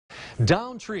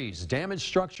Downed trees, damaged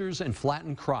structures, and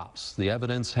flattened crops. The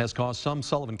evidence has caused some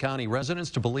Sullivan County residents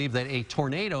to believe that a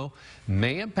tornado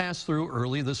may have passed through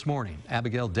early this morning.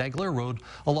 Abigail Degler rode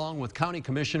along with County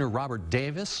Commissioner Robert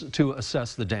Davis to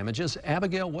assess the damages.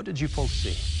 Abigail, what did you folks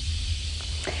see?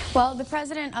 Well, the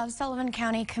president of Sullivan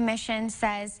County Commission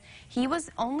says he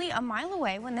was only a mile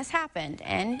away when this happened,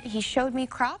 and he showed me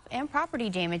crop and property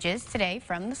damages today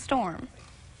from the storm.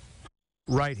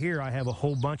 Right here, I have a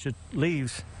whole bunch of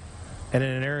leaves. And in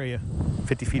an area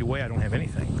 50 feet away, I don't have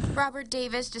anything. Robert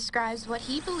Davis describes what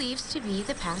he believes to be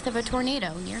the path of a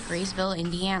tornado near Graysville,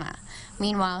 Indiana.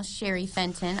 Meanwhile, Sherry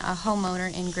Fenton, a homeowner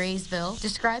in Graysville,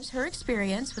 describes her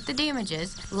experience with the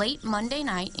damages late Monday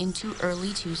night into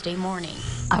early Tuesday morning.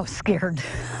 I was scared.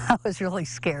 I was really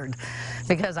scared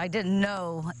because I didn't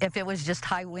know if it was just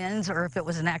high winds or if it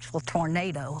was an actual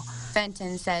tornado.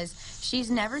 Fenton says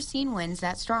she's never seen winds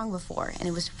that strong before, and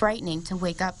it was frightening to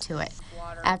wake up to it.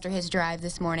 After his drive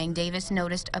this morning, Davis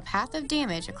noticed a path of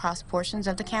damage across portions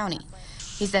of the county.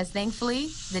 He says thankfully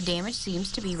the damage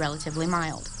seems to be relatively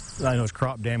mild. I know it's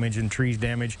crop damage and trees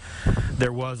damage.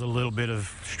 There was a little bit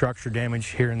of structure damage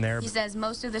here and there. He says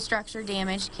most of the structure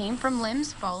damage came from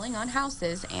limbs falling on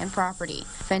houses and property.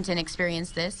 Fenton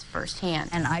experienced this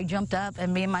firsthand. And I jumped up,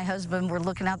 and me and my husband were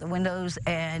looking out the windows,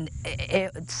 and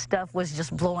stuff was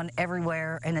just blowing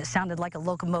everywhere, and it sounded like a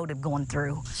locomotive going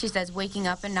through. She says waking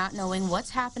up and not knowing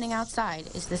what's happening outside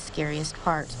is the scariest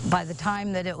part. By the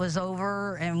time that it was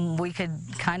over and we could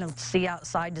kind of see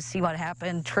outside to see what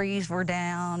happened, trees were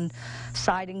down,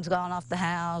 siding's gone off the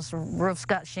house, roof's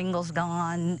got shingles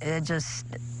gone.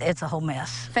 It's a whole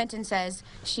mess. Fenton says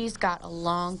she's got a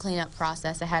long cleanup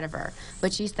process ahead of her,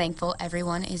 but she's thankful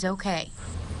everyone is okay.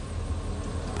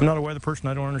 I'm not a weather person.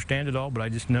 I don't understand it all, but I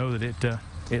just know that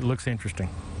it looks interesting.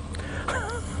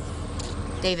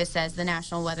 Davis says the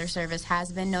National Weather Service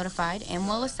has been notified and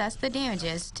will assess the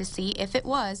damages to see if it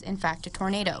was, in fact, a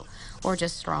tornado or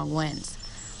just strong winds.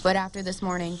 But after this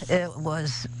morning, it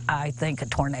was, I think, a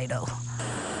tornado.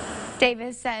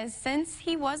 Davis says since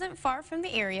he wasn't far from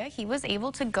the area, he was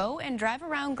able to go and drive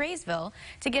around Graysville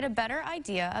to get a better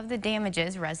idea of the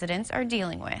damages residents are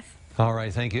dealing with. All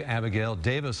right, thank you, Abigail.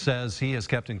 Davis says he has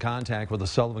kept in contact with the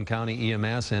Sullivan County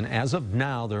EMS, and as of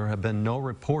now, there have been no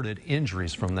reported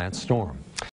injuries from that storm.